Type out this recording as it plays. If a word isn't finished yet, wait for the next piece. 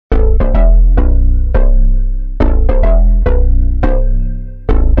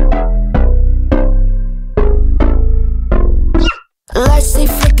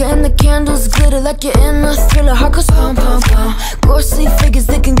Candles glitter like you're in a thriller. Heart goes pum pum pum. Ghostly figures,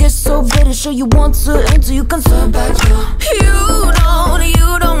 they can get so bitter. Sure you want to enter, you can turn back. You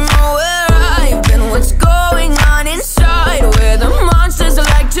don't know where I've been. What's going on inside? Where the monsters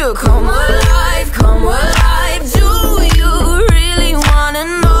like to come alive, come alive. Do you really wanna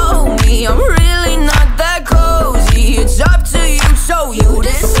know me? I'm really not that cozy. It's up to you, so you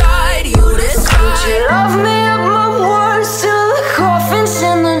decide, you decide. Would you love me at my worst till the coffin's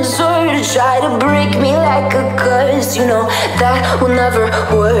in the dirt? Try to break me like a curse, you know that will never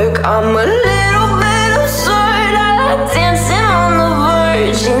work. I'm a little bit absurd, I like dancing on the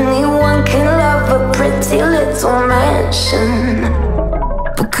verge. Anyone can love a pretty little mansion,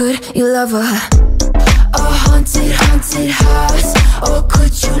 but could you love a haunted, haunted house? Or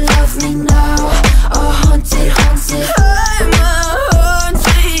could you love me now? A haunted, haunted, I'm a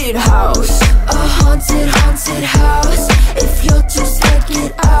haunted house. A haunted, haunted house. If you're too scared,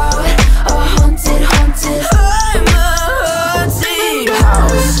 get out. A haunted, haunted, I'm a haunted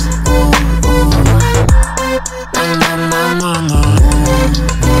house.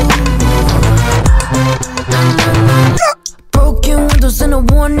 Broken windows and a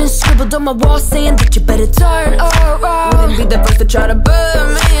warning scribbled on my wall saying that you better turn around. Wouldn't be the first to try to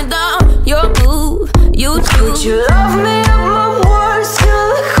burn me down. Your move, you do. Would you love me at my worst till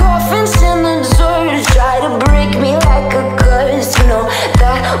the coffin's in the dirt? Try to break me like a curse, you know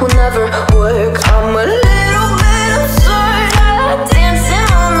that will never work. I'm a little bit absurd, I like dancing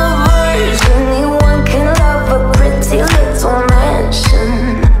on the verge. Anyone can love a pretty little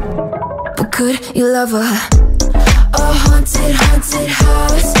mansion, but could you love a haunted, haunted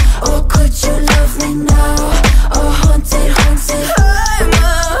house? Or could you love me now? A haunted, haunted, I'm a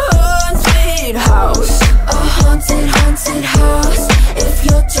haunted house. A haunted, haunted house. If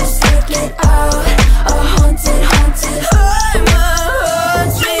you're too scared, get out. A haunted, haunted, I'm a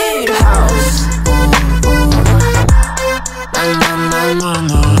haunted house.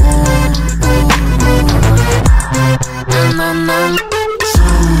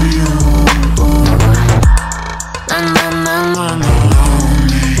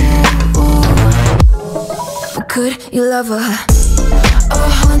 Could you love a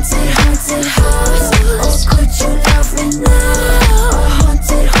haunted, haunted house? Or could you love me now? A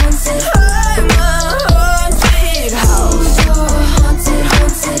haunted, haunted, I'm a haunted house. A haunted,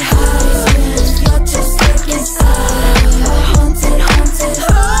 haunted house. If you're just scared, out. A haunted, haunted,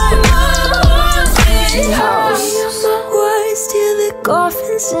 I'm a haunted house. Words till the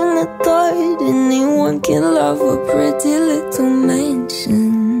coffin's in the third. Anyone can love a pretty little mansion.